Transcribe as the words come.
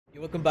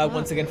Welcome back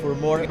once again for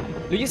more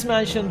Luigi's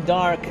Mansion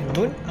Dark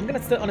Moon. I'm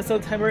gonna set on a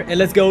set timer and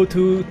let's go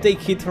to take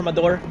hit from a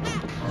door.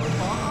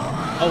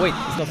 Oh wait,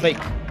 it's not fake.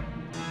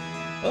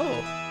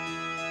 Oh.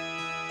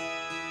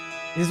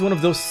 This is one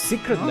of those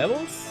secret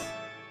levels?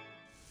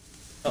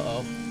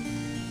 Uh-oh.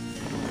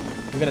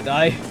 I'm gonna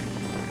die.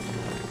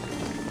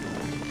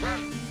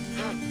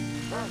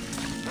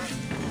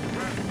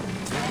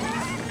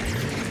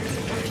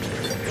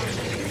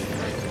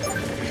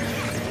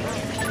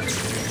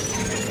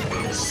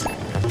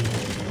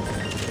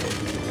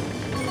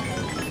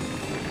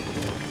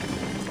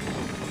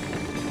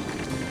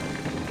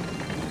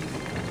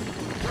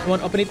 Come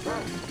on, open it.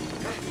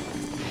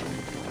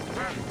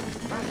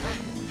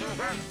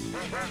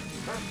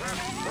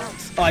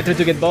 Oh, I tried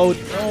to get both.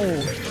 No.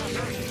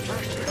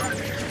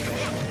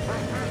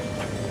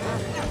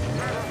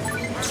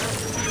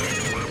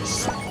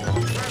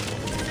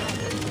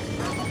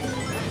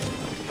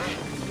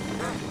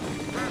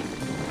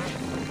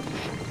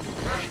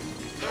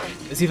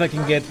 Let's see if I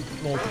can get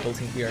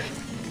multiples in here.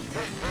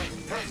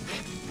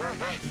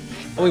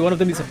 Oh wait, one of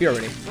them disappeared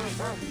already.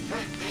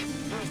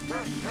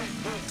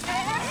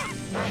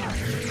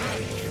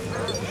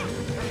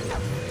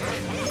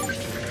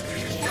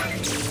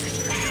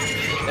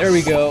 There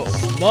we go.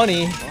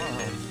 Money.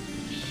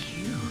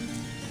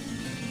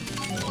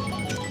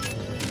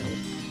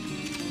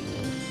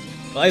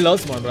 Well, I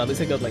lost one, but at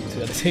least I got like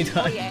two at the same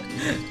time.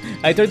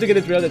 I tried to get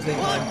it through at the same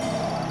time.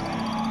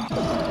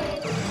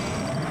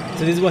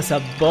 So this was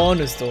a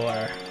bonus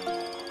door.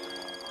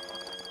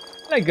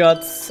 I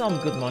got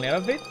some good money out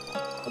of it.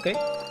 Okay.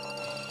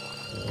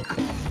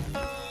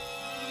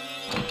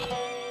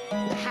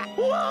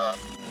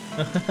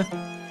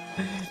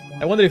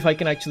 I wonder if I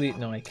can actually...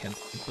 No, I can't.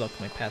 It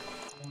blocked my path.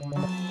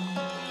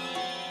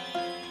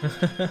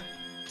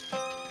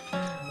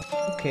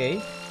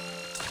 Okay.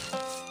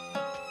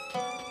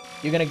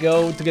 You're gonna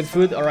go to get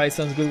food? Alright,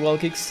 sounds good, wall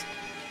kicks.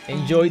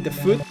 Enjoy the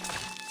food.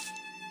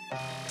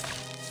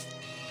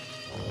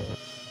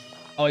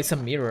 Oh, it's a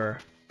mirror.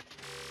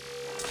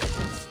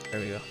 There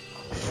we go.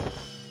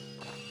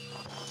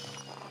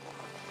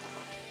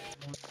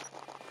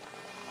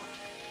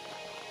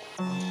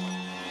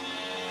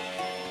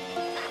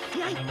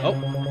 Oh,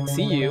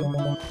 see you.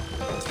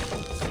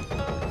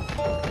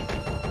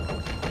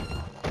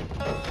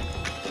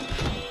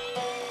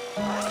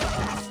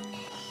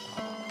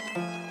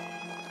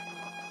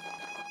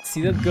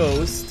 See that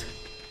ghost?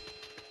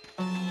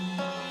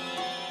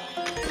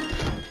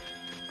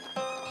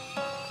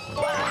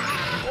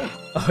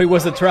 Oh, it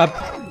was a trap.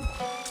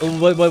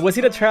 Was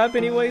it a trap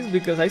anyways?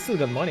 Because I still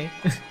got money.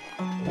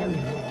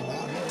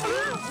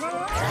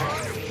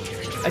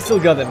 I still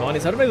got the money,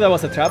 so I don't know if that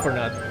was a trap or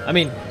not. I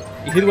mean,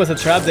 if it was a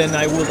trap, then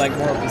I would like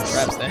more of these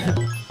traps then.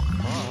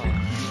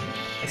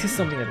 I see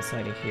something that is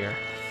hiding here.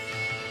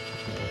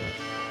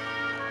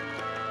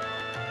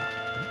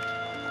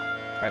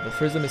 Alright, but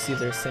first let me see if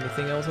there's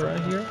anything else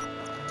around here.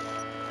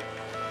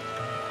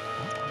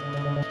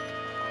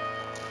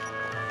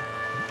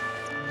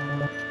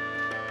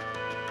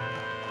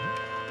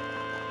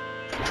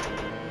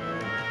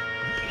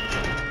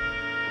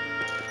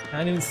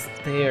 Canyon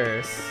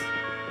stairs.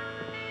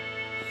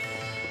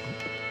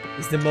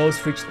 Is the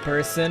most rich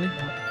person.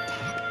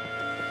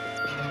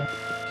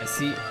 I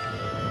see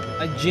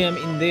a gem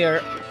in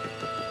there.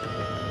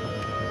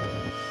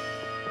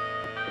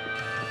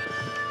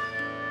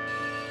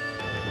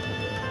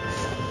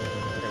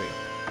 There we go.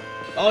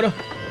 Oh no!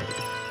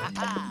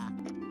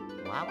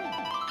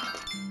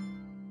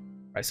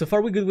 Alright, so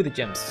far we're good with the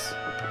gems.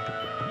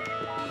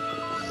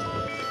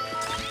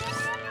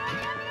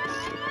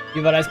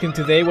 You've had ice cream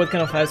today? What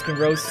kind of ice cream,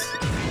 Rose?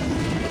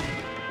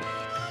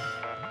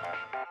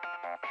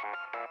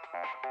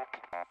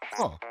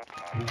 Oh,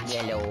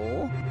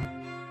 yellow.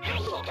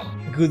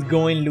 Good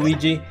going,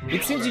 Luigi.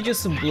 It seems you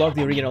just blocked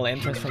the original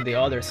entrance from the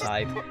other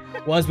side.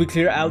 Once we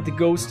clear out the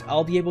ghost,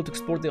 I'll be able to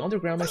explore the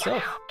underground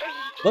myself.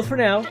 But for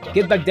now,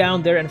 get back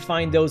down there and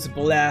find those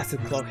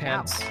blasted clock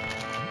hands.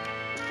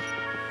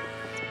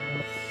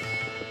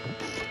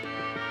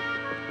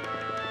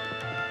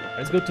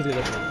 Let's go to the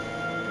other one.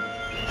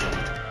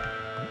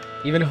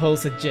 Even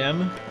holds a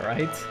gem,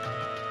 right?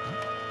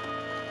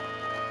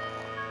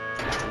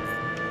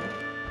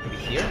 Maybe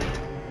here?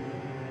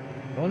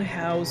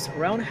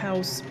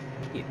 Roundhouse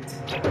pit.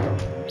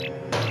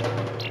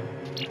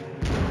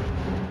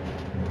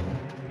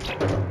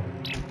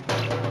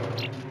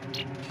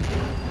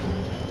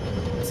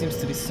 It seems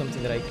to be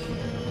something that I can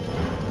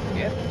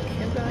get.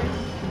 Can't I?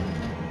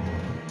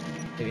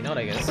 Maybe not,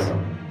 I guess.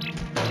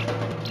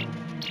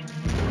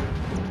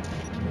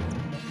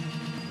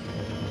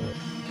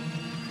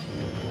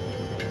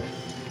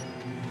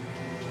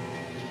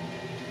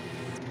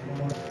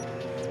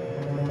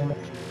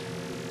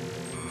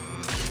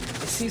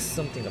 See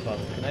something about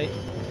it. Can I?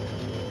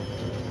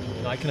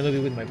 No, I cannot do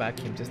it with my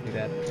vacuum, just need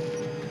that.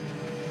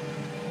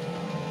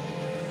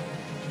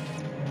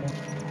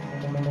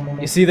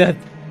 You see that?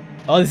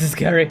 Oh, this is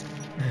scary.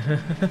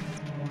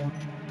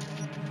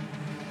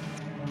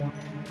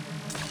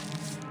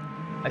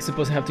 I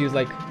suppose I have to use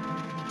like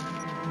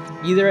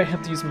Either I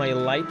have to use my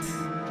light.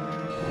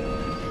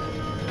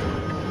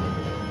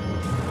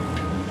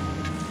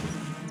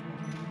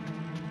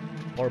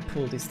 Or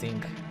pull this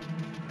thing.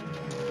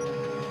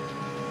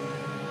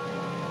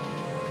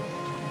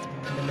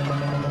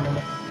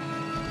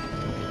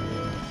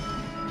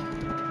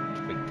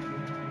 Wait,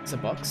 it's a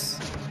box.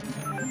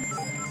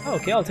 Oh,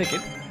 okay, I'll take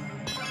it.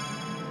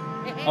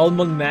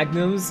 Almond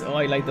magnums. Oh,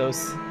 I like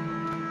those.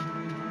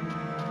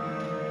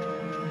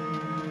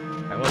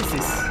 Alright, what's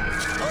this?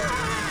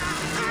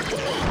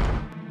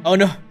 Oh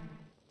no!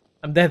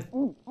 I'm dead.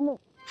 Where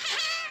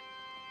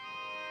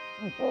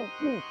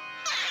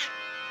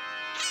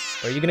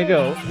are you gonna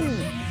go?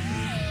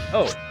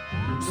 Oh,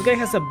 this guy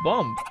has a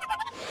bomb.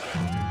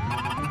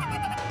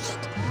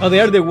 Oh, they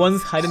are the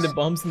ones hiding the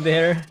bombs in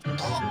there.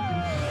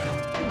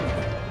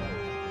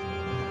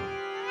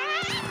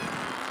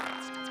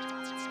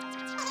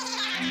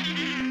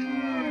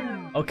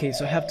 Okay,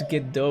 so I have to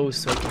get those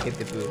so I can get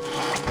the boo.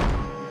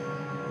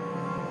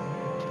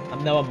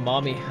 I'm now a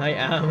mommy. I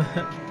am.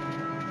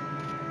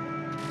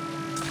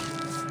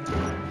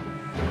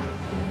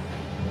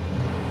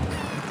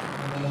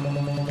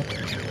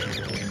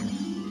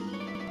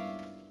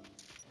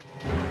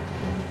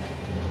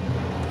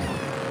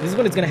 This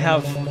one is gonna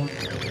have,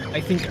 I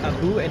think, a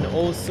boo and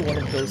also one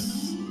of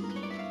those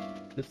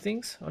the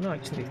things. Oh no,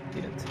 actually it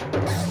didn't.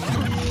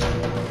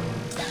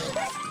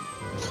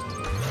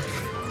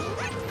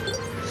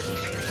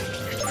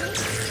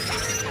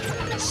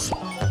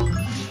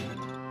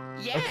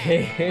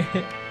 Okay.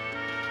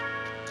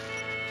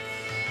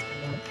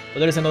 But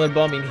there's another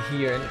bomb in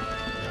here.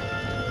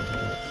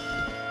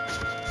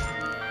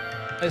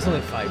 It's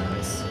only 5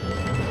 nice.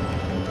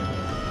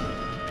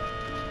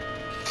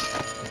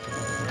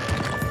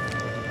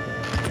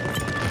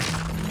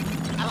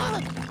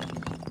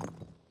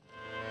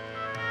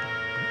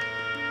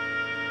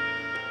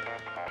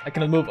 I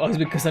cannot move. Oh, it's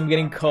because I'm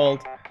getting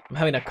cold. I'm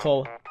having a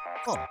cold.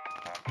 Oh,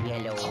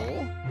 hello.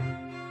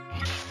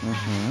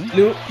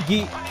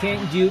 Luigi,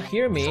 can you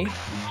hear me?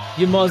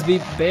 You must be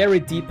very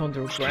deep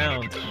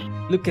underground.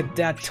 Look at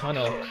that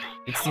tunnel.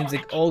 It seems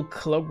like old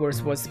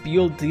Clockworks was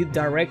built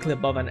directly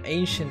above an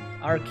ancient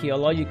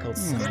archaeological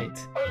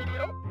site.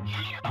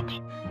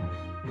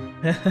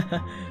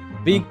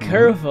 Be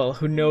careful,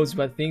 who knows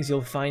what things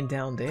you'll find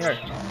down there.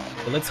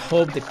 But let's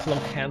hope the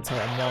clock hands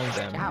are among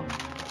them.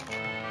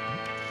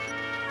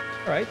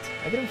 Alright,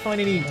 I didn't find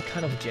any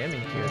kind of gem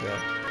in here though.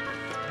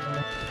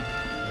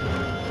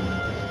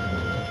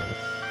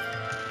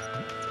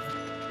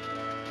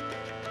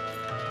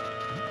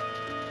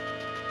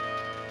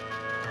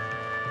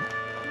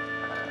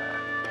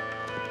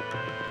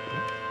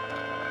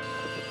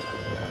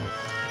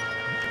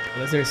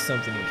 Unless there's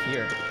something in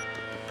here.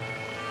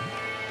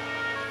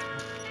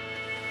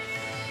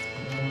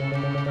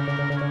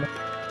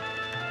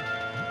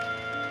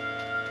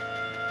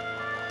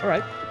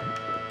 Alright,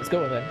 let's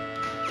go then.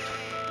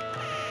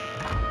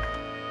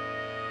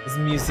 This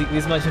music,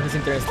 this much of this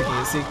interesting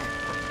music.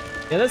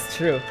 Yeah, that's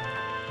true.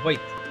 Wait.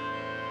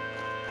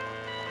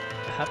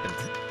 What happened?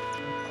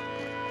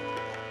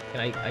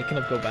 Can I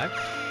cannot go back?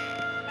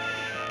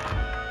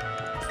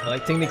 Well, I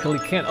technically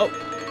can. Oh!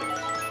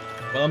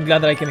 Well, I'm glad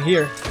that I can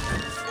hear.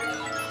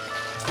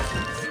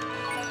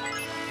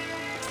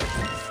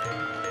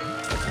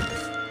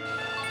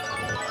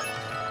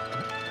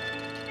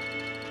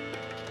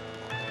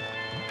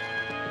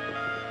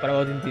 What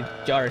about in the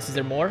jars? Is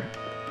there more?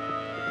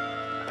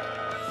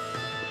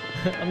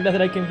 I'm glad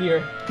that I can hear.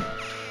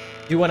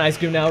 Do you want ice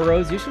cream now,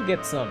 Rose? You should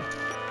get some.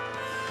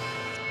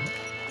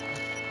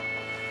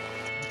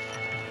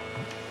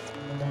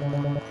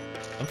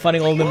 I'm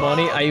finding all the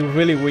money. I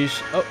really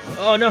wish.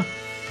 Oh no!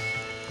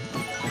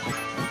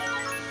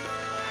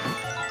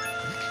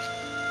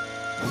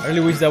 I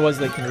really wish that was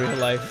like in real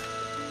life.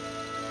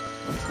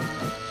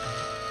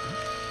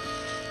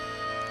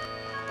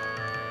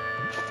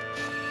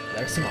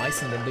 There's some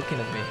ice in them looking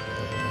at me.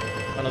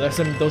 Oh no, there's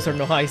some. Those are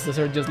no ice. Those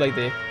are just like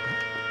the.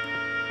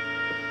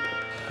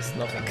 It's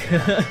nothing.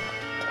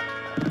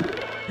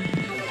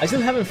 I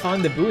still haven't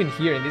found the boo in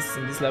here in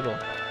this level.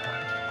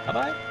 Have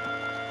I?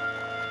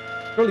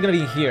 Probably gonna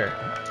be here.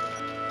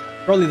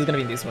 Probably it's gonna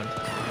be in this one.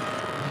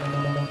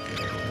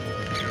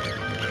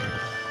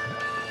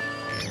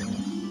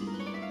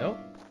 No?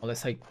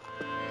 Unless I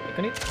click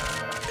on it.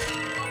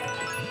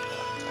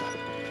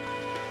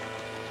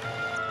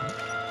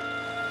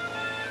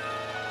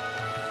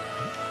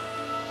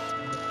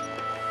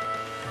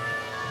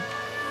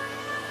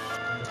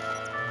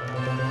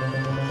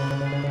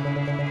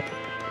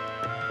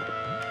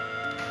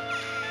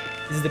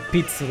 This is the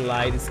pizza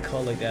light, it's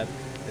called like that.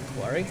 The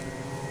quarry.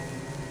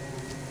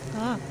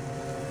 Ah.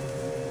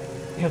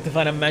 You have to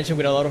find a mansion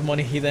with a lot of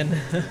money hidden.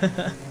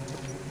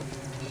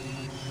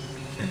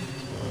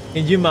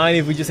 Can you mind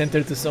if we just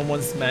enter to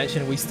someone's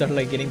mansion, we start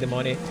like getting the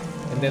money,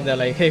 and then they're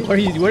like, hey, what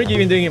are you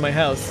even doing in my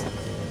house?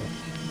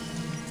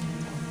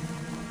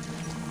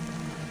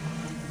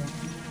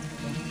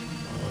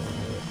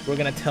 We're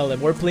gonna tell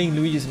them, we're playing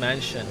Luigi's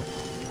Mansion.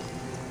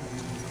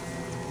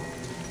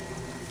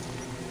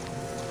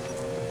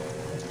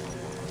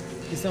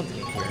 There's something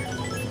in here.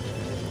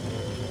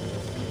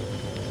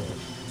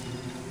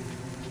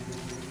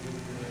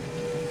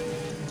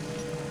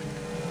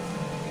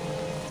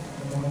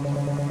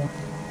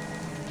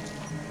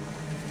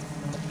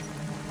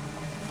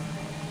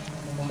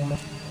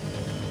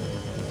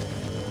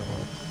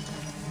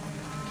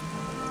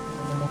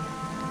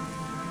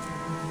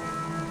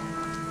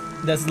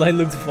 That slide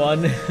looked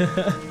fun.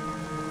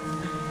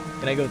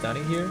 Can I go down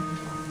in here?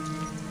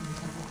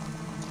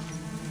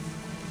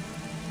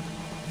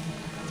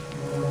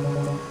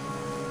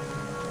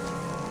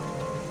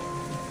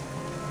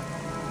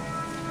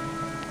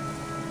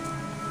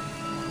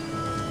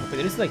 But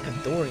there's like a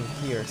door in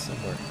here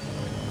somewhere.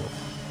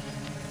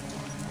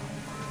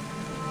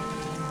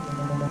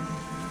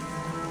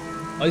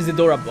 Oh, is the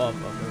door above?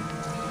 Okay.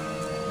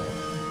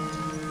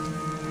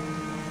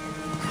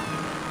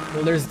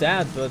 Well, there's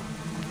that, but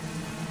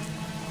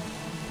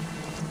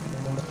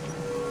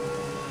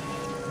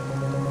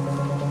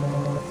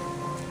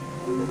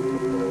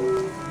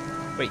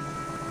wait,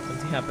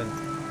 something happened.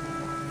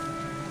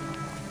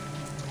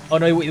 Oh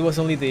no, it was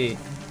only the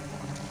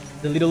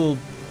little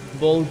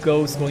ball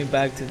ghost going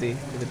back to the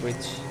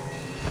bridge.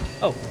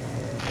 Oh.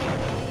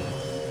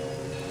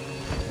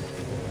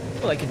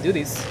 Well, I can do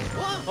this.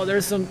 Oh,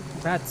 there's some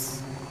rats.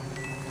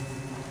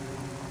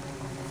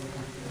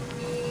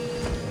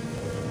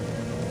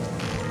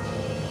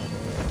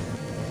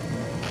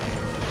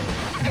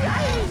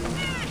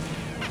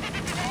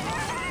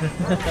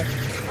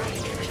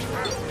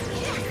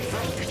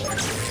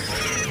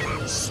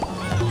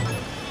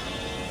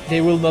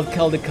 They will not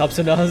call the cops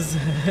on us.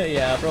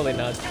 Yeah, probably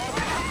not.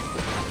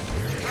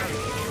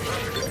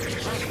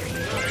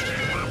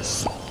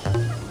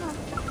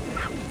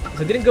 So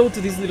I didn't go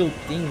to this little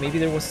thing. Maybe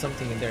there was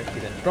something in there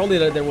hidden. Probably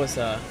there was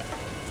a...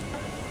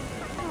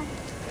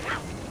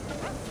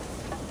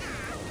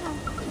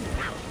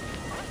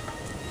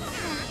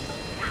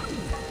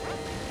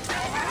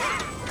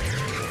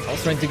 I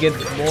was trying to get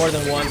more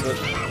than one, but...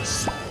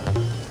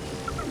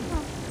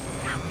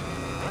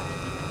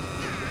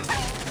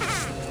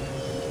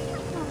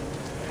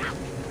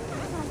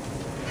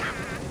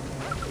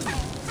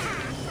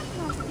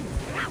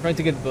 trying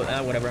to get...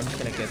 whatever, I'm just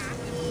gonna get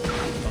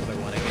one by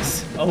one, I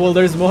guess. Oh, well,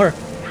 there's more!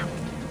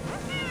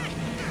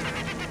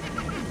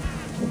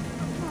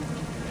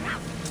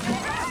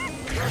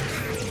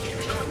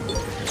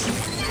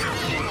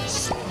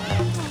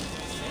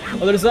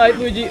 Other side,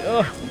 Luigi!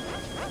 Oh!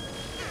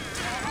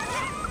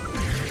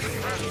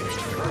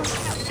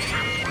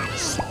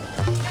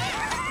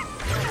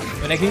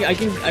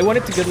 I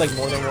wanted to get like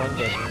more than one,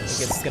 but I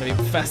guess it's gonna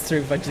be faster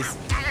if I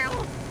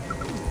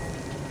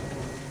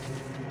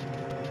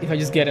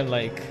just get him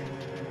like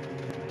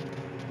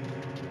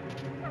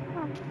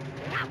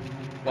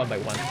one by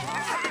one.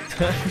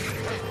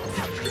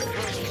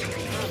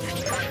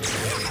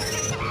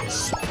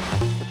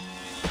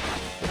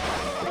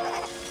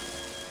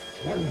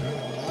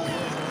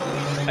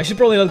 I should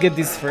probably not get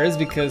this first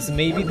because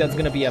maybe that's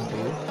gonna be a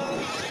boo.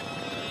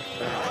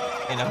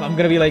 And I'm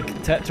gonna be like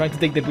trying to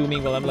take the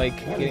booming while I'm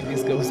like getting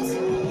these ghosts.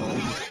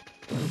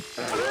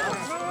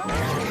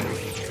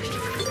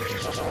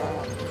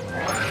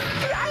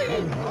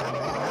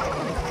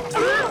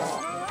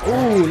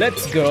 Ooh,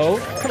 let's go!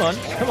 Come on,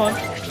 come on!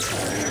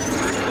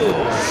 Ooh.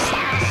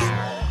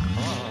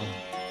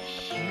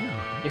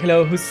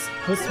 Hello, who's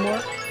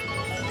more?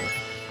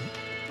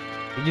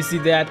 Did you see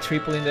that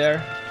triple in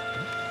there?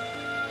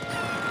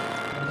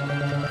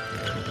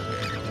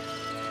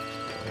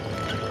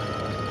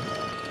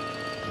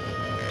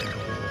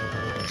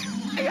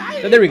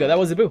 Oh, there we go, that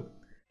was a boo.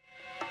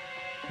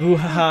 Ooh,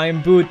 haha,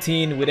 I'm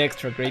booting with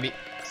extra gravy.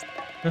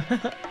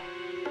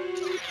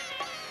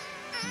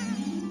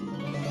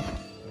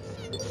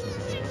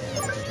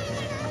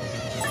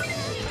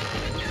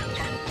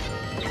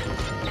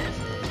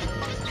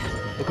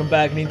 Welcome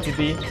back,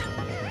 NinTV.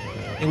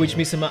 In which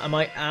mission am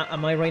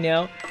I right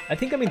now? I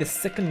think I'm in the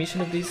second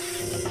mission of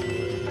this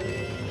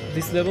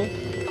level,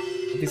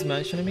 this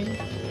mansion. I mean,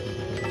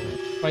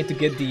 trying to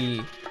get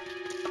the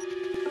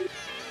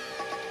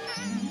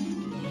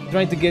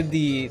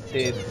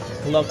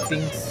clock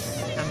things.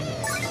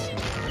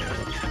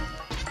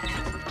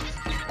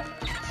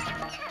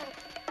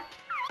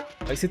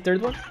 Oh, is it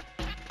third one?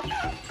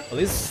 Well,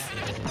 this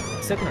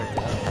second or third.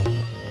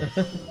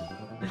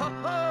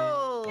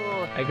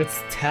 I got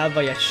stabbed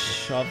by a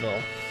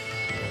shovel.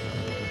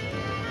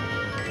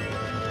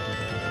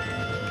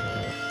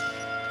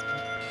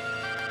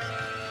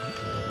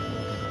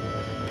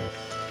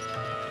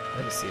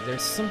 Let me see,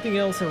 there's something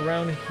else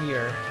around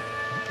here.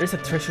 There's a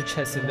treasure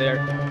chest in there.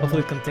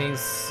 Hopefully it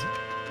contains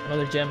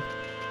another gem.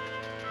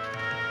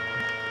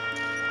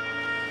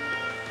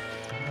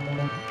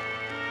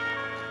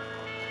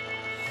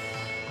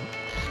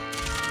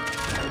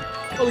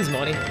 All this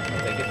money,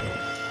 I'll take it.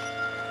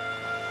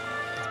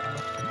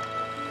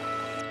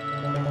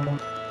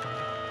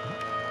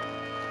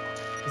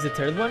 Is the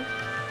third one?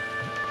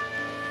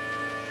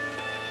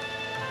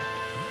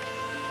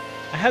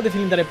 I have the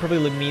feeling that I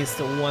probably missed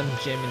one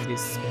gem in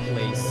this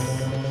place.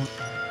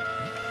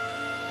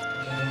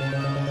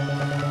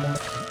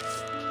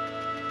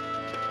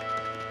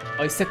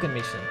 Oh, it's second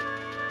mission.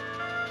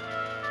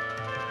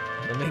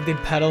 Don't make them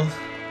paddle.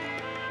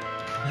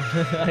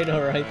 I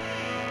know, right?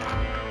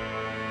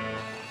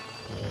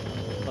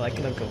 Well, I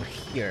cannot go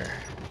here.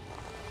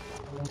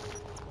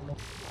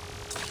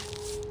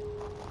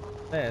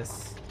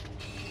 Yes.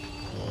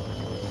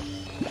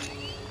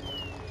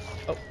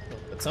 Oh,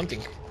 that's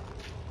something.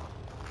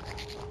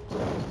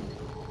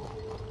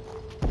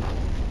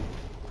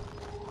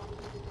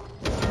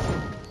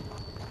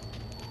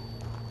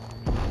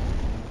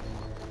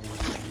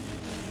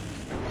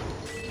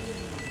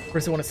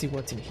 First, I want to see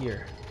what's in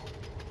here.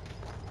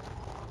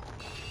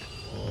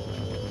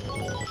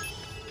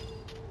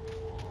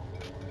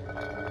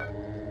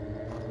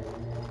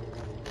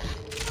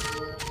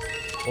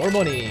 More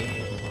money.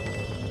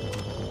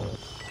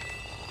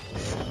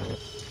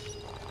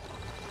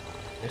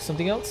 There's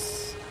something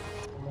else.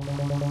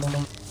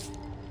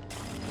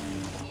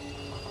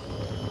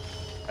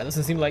 That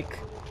doesn't seem like.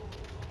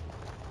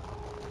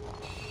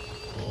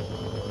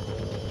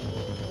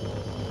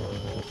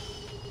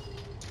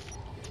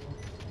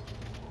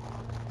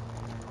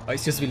 Oh,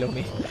 it's just below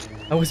me.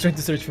 I was trying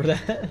to search for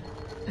that.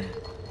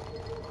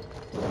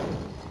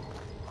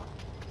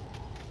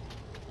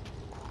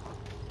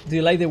 Do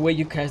you like the way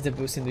you catch the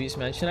boost in Luigi's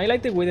Mansion? I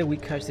like the way that we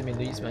catch them in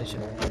Luigi's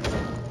Mansion.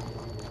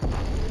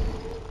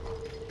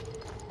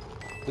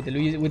 With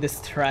the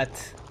strat.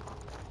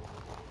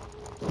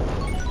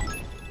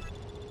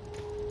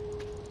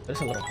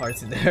 There's a lot of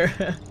hearts in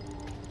there.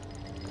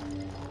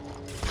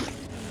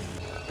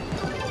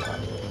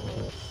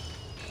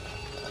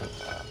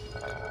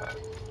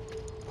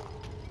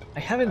 I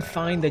haven't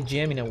found the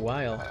gem in a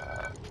while.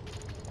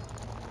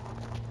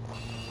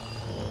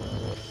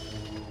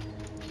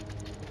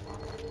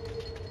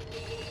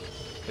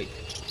 Wait.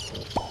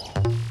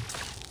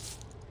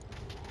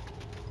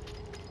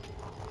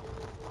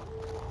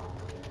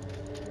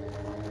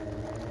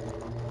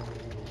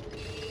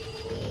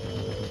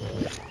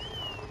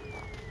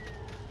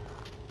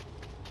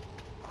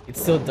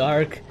 It's so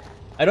dark.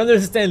 I don't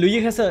understand.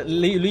 Luigi has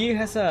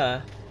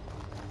a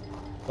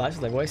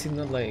flashlight. Why is it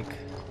not like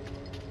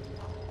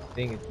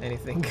doing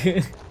anything?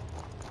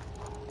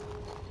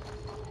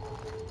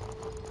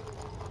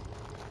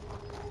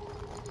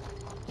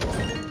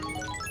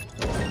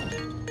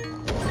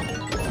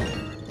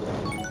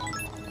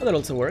 Well, that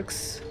also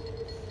works.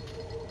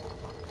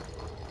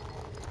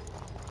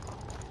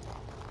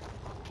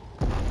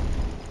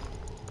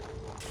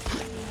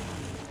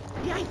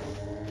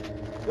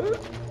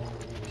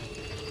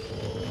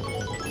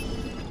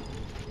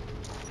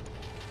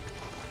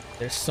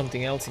 There's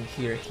something else in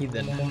here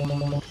hidden.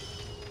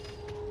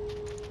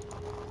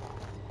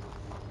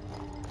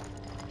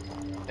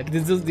 Like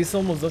this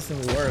almost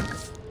doesn't work.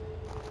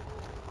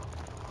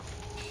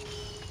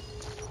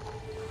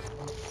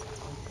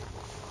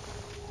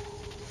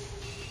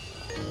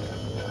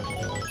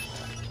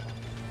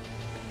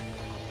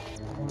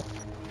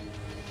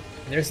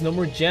 There's no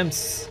more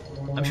gems.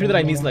 I'm sure that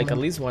I missed like at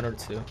least one or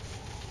two.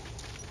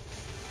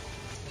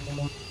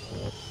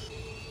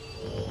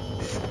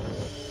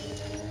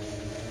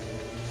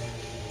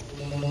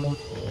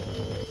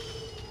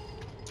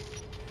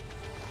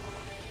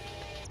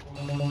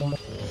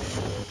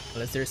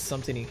 Unless there's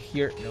something in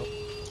here. Nope.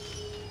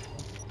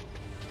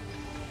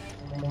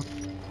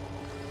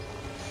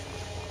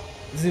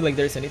 Doesn't seem like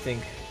there's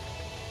anything.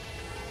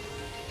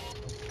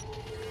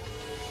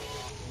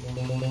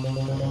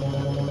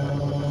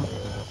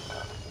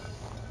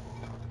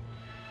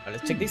 Alright,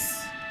 let's check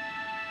this.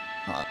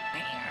 Oh.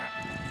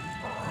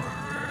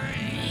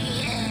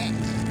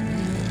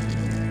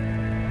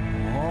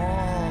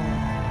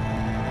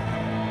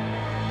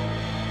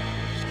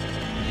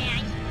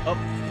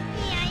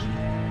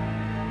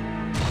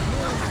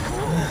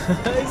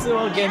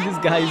 So again, these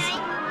guys.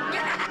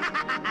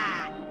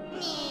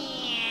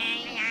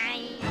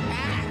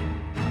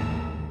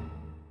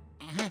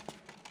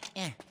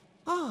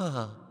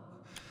 Oh,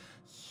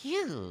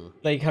 you.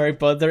 Like Harry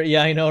Potter,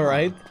 yeah, I know,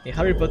 right? In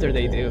Harry Potter,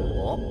 they do.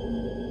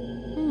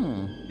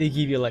 They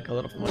give you like a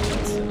lot of money.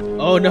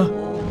 Oh no!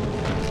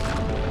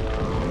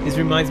 This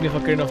reminds me of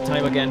Ocarina of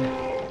Time again.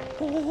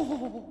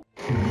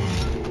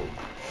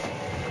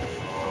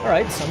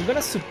 Alright, so I'm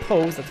gonna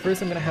suppose that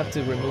first I'm gonna have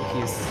to remove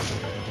his...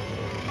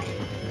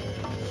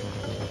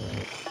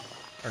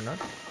 Or not?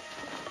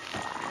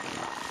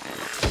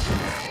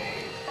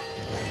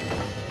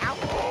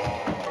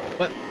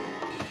 What?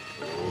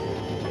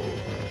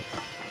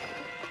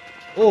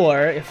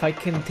 Or if I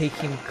can take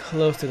him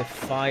close to the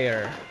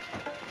fire.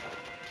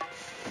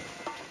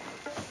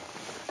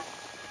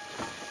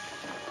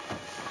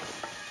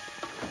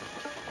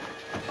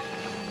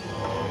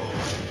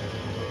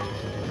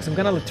 Because I'm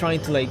kind of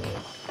trying to like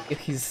get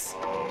his,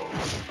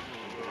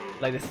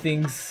 like the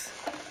things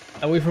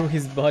away from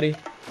his body.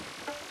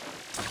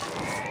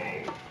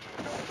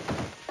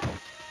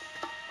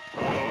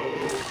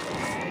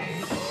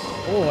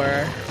 Or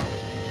that's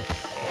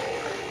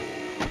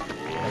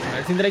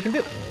another thing that I can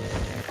do.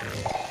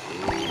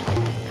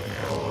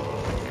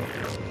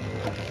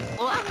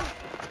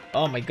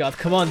 Oh my god,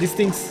 come on, these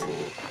things.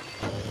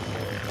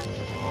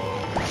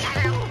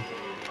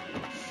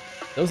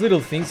 Those little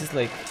things just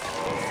like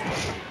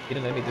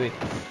didn't let me do it.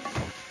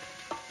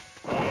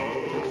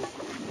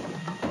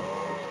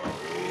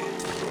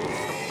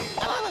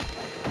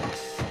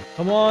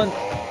 Come on,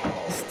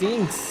 it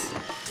stinks.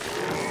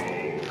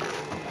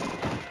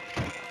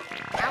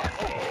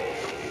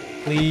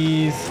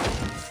 Please.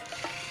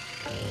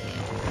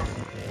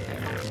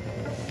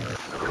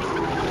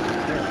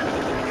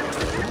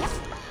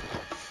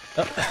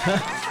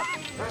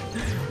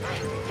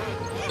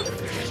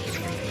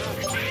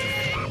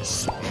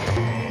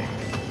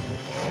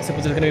 I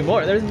suppose there's gonna be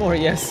more. There's more,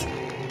 yes.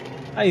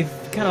 I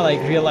kind of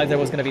like realized there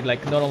was gonna be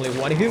like not only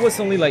one. If it was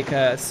only like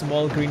a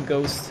small green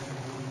ghost,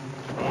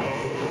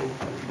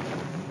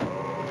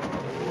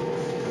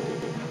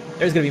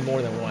 there's gonna be more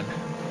than one.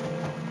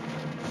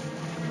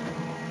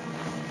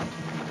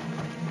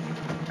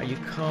 Are you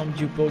calm?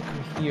 You both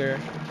come here.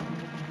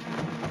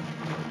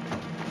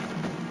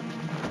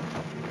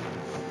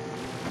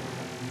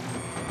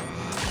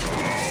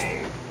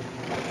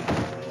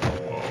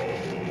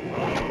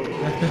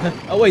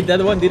 Oh wait,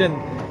 that one didn't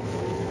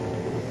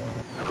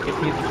get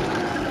hit.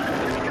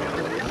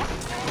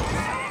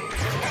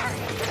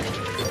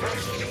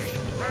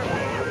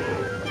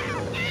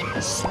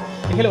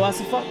 Hey, hello,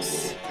 Acid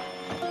Fox.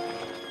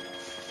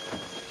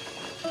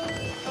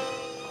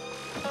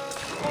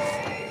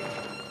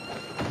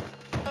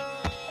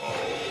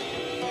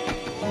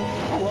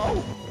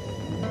 Whoa.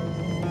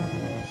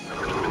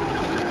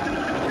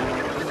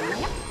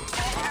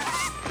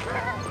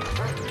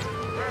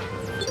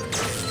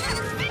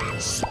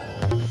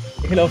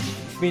 Hello,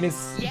 Venus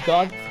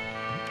God.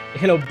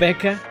 Hello,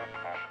 Becca.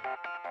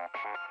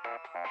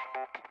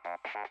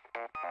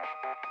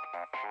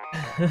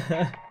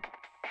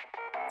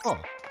 Oh.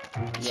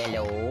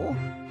 Yellow.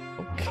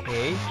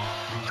 Okay.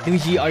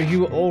 Luigi, are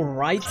you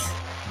alright?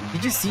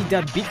 Did you see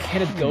that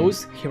big-headed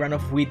ghost? He ran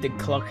off with the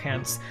clock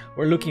hands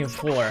we're looking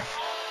for.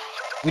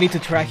 We need to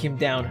track him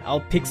down.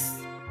 I'll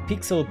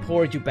pixel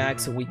port you back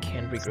so we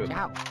can regroup.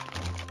 Now.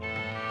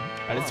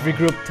 Alright, let's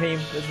regroup, team.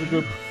 Let's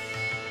regroup.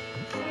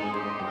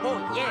 Oh,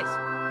 yes.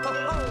 Ho,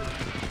 ho.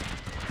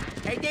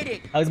 I did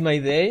it. How's my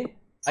day?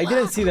 I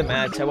didn't see the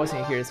match. I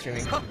wasn't here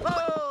streaming. Ho,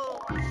 ho.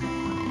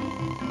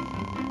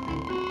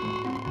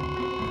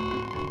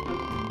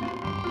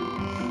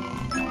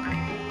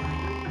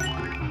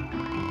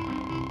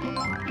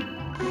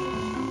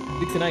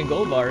 69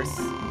 gold bars.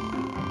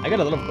 I got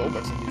a lot of gold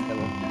bars in this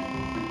level.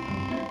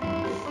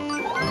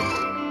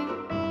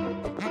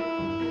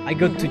 I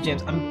got 2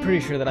 gems. I'm pretty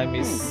sure that I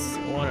missed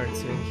 1 or 2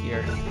 in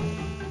here.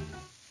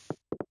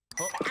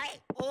 Oh, I,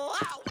 oh,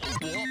 ow.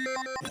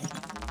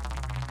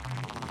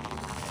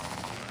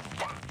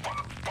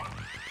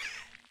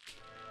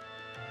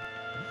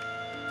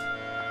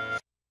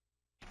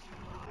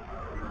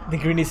 The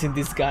green is in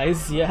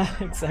disguise. Yeah,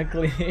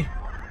 exactly.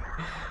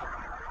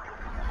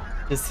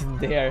 Just in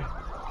there.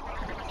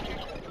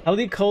 How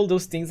do you call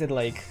those things that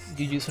like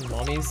you use on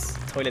mommies?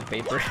 Toilet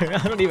paper.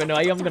 I don't even know.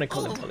 I'm gonna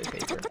call them toilet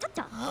paper.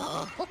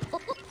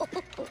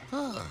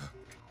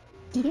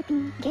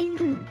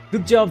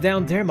 Good job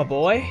down there, my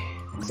boy.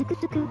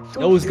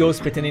 Those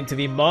ghosts pretending to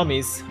be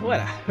mommies.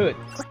 What a hoot.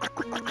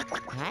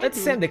 Let's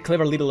send the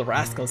clever little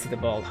rascals to the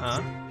ball,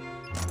 huh?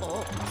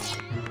 Oh.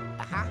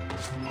 Uh-huh.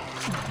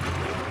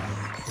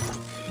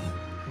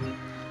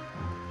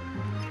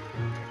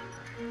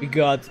 We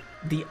got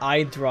the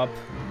eye drop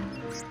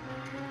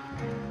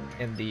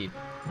and the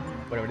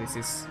whatever this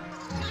is.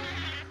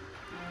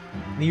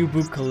 New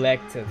book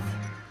collected.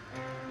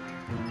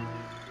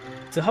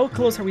 So how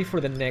close are we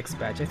for the next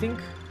batch? I mean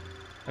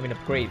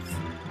upgrades.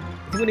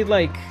 I think we need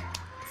like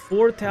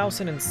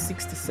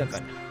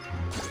 4,067.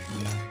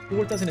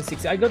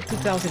 4,060. I got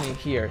 2,000 in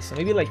here, so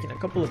maybe like in a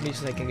couple of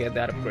missions I can get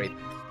that upgrade.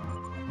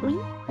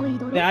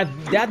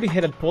 That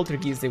beheaded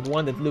poltergeist, the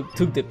one that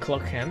took the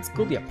clock hands,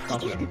 could be a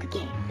problem.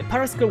 The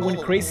Parascope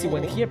went crazy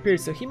when he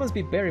appeared, so he must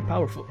be very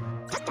powerful.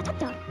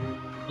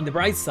 On the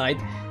bright side,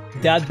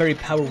 that very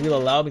power will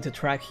allow me to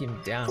track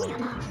him down.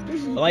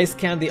 While I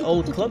scan the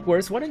old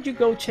clockworks, why don't you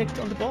go check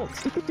on the vault?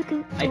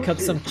 I caught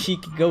some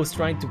cheeky ghost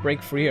trying to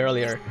break free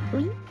earlier.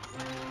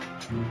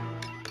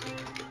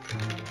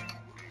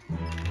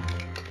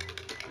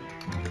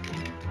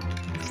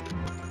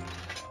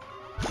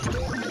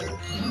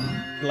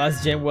 The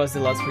last gem was the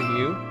last for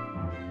you.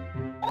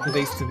 2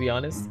 days to be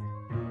honest.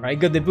 I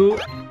got the boo,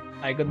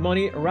 I got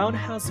money,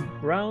 roundhouse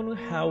brawl.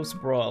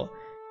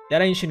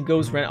 That ancient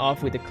ghost ran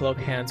off with the clock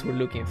hands we're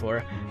looking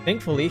for.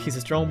 Thankfully, his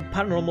strong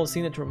paranormal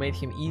signature made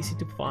him easy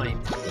to find.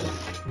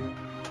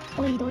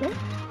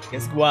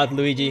 Guess what,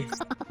 Luigi?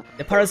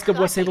 The Parascope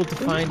was able to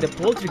find the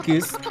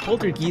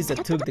poltergeist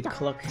that took the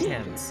clock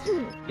hands.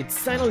 Its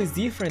signal is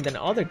different than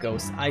other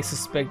ghosts. I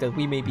suspect that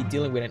we may be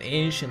dealing with an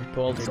ancient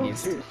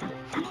poltergeist.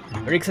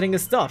 Very exciting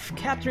stuff.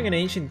 Capturing an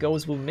ancient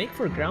ghost will make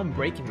for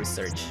groundbreaking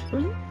research.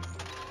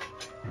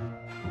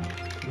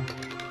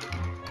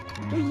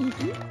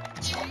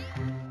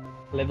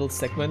 Level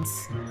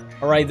segments.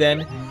 Alright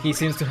then, he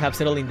seems to have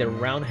settled in the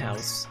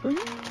roundhouse. Be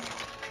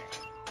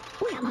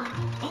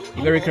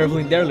very careful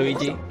in there,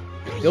 Luigi.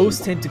 Those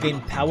tend to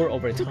gain power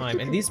over time,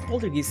 and this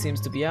poltergeist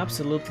seems to be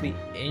absolutely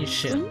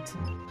ancient.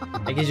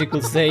 I guess you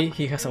could say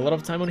he has a lot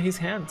of time on his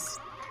hands.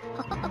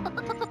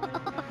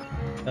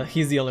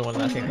 He's the only one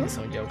laughing at his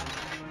own joke.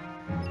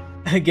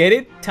 Get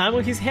it? Time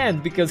on his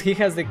hand, because he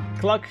has the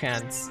clock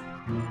hands.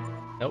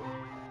 Nope.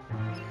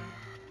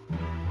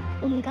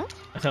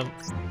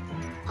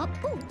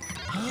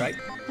 Right.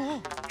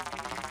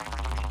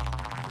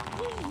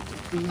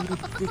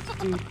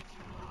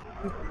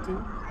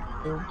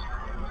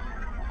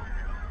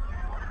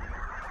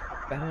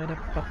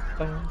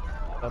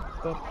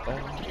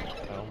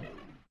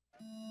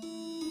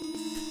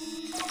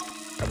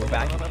 We're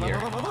back here.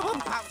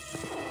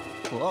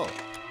 Whoa.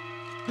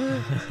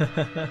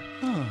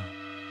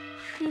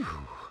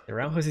 The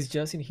roundhouse is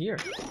just in here.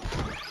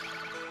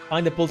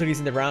 Find the poltergeist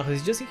in the roundhouse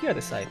is just in here at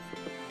the side.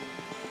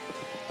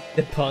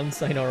 The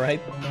puns, I know,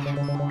 right?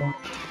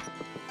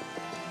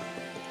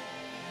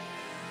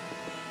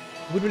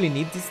 We really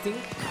need this thing?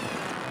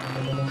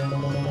 I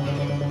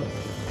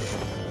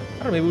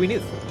don't know, maybe we need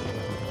it.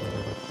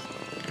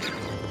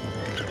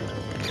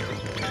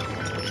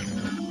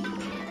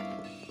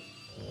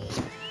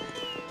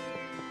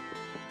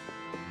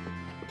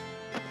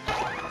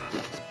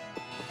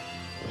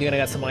 You're gonna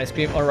get some ice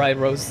cream? Alright,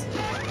 Rose.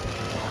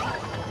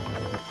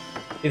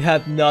 It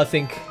had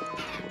nothing.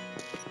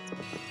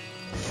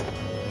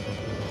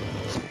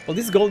 Well,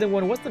 this golden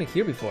one wasn't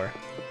here before.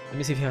 Let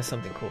me see if he has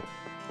something cool.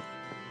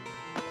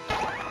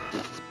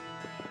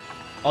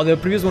 Oh, the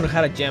previous one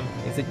had a gem.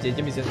 The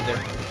gem is just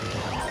there.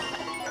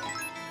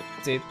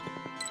 That's it.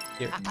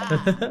 Here.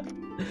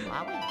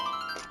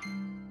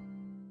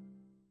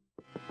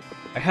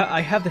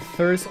 I have the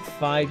first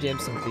 5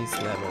 gems on this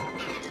level.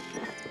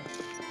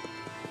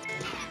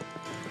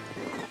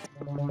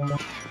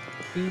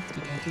 It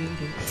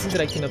seems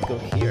that I cannot go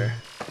here.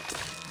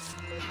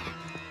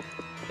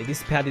 Like,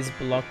 this path is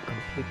blocked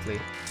completely.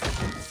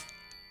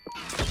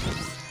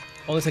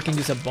 Unless I can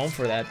use a bomb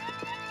for that.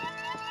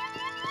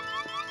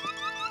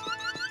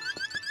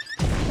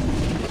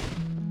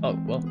 Oh,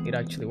 well, it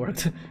actually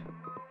worked.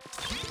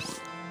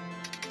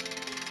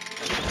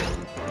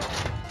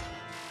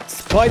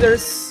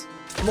 Spiders!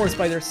 More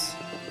spiders!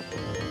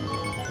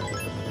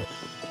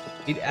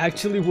 It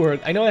actually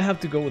worked. I know I have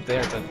to go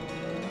there, but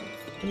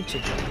let me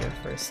check it here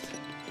first.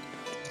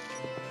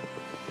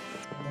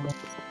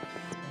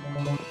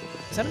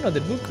 Because I don't know,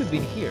 the book could be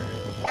in here.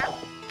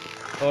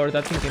 Or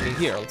that thing can be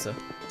here also.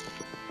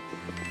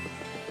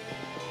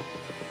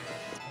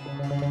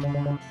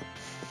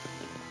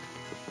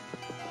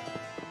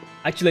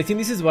 Actually, I think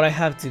this is what I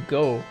have to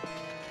go.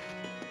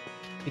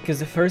 Because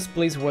the first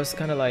place was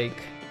kind of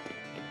like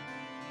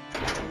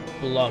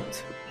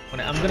blocked.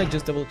 I'm gonna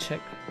just double check.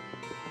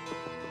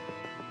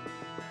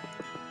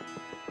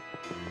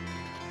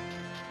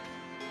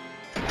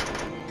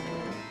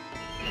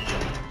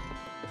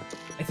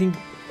 I think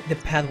the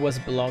path was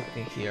blocked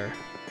in here.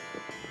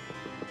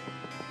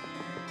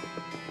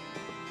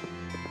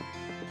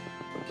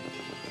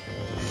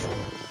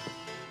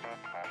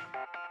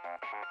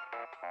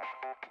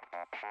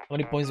 How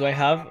many points do I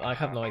have? I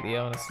have no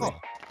idea, honestly.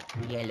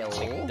 Yellow.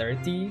 Like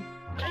 30?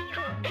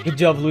 Good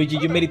job, Luigi,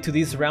 you made it to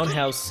this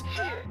roundhouse.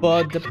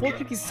 But the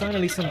poltergeist sign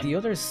is on the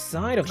other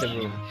side of the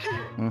room.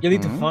 You'll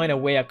need to find a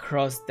way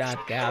across that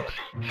gap.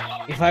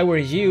 If I were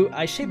you,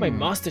 I'd shave my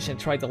mustache and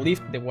try to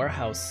lift the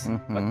warehouse.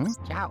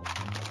 Ciao.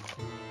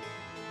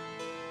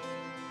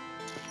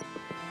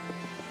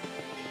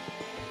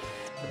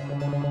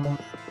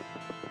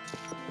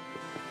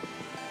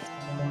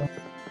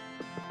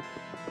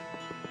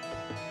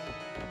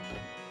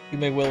 You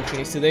may well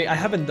finish today. I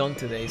haven't done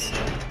today, so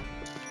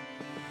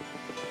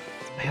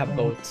I have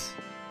both.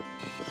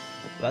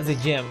 That's a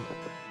gem.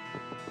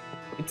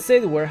 It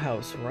said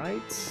warehouse,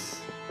 right?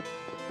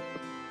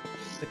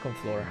 Second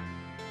floor.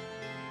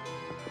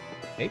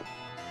 Okay.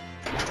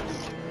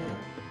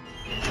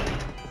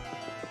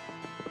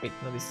 Wait,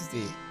 no, this is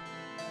the...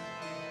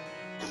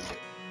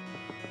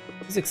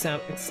 This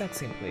exact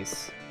same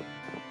place.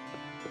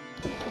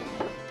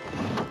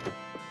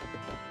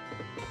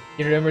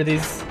 You remember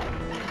this?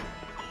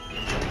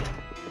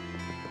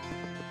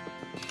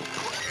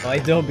 Oh, I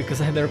don't,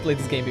 because I've never played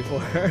this game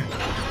before.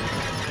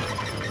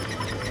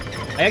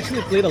 I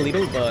actually played a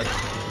little, but...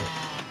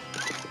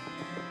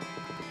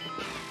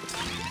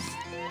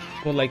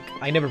 Well, like,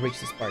 I never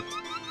reached this part.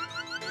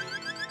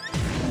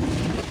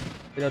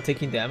 Without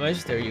taking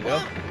damage, there you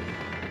go.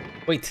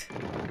 Wait.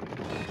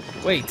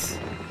 Wait.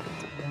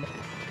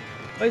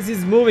 Why is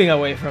this moving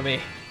away from me?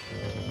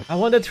 I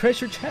want the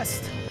treasure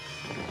chest.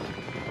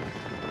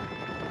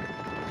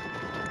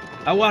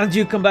 I want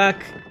you, come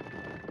back.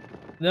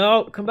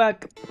 No, come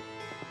back.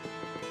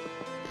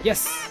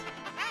 Yes.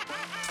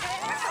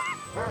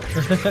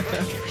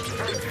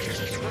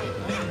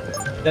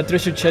 That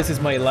treasure chest is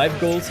my life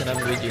goals, and I'm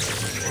Luigi.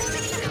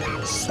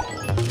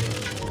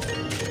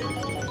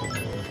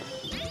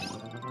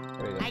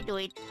 I do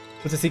it.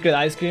 What's a secret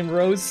ice cream,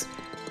 Rose?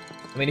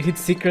 I mean, if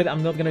it's secret,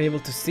 I'm not gonna be able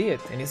to see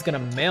it, and it's gonna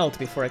melt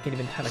before I can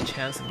even have a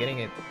chance of getting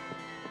it.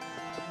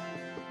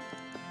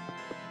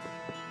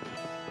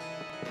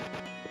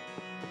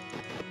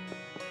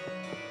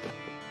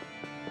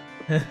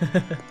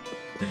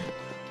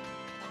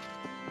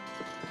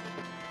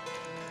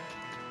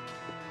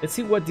 Let's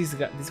see what this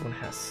one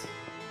has.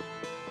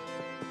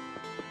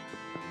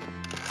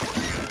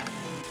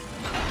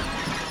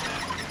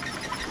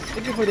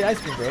 Thank you for the ice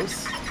cream,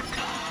 bros.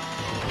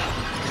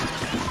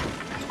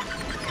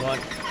 Come on.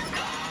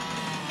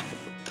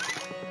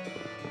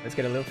 Let's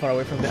get a little far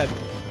away from that,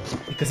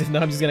 because if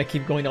not, I'm just gonna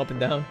keep going up and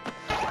down.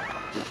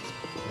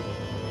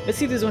 Let's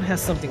see if this one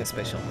has something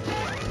special.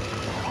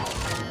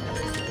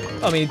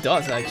 I mean, it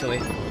does, actually.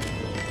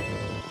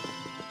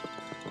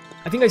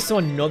 I think I saw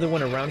another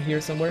one around here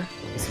somewhere.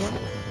 This one?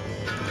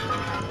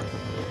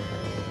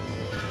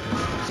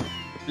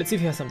 Let's see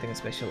if he has something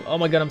special. Oh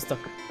my god, I'm stuck.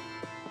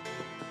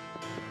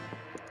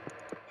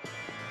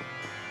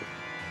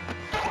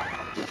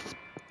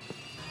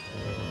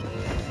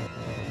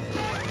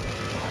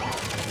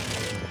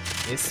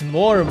 It's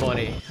more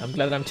money. I'm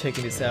glad that I'm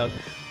checking this out.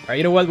 Alright,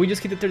 you know what? We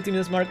just hit the 30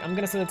 minutes mark. I'm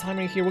gonna set a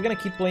timer here. We're gonna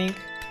keep playing.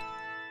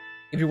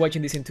 If you're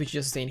watching this in Twitch,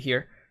 just staying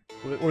here.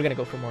 We're gonna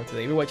go for more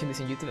today. If you're watching this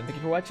in YouTube, then thank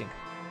you for watching.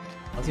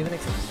 I'll see you in the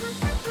next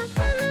episode.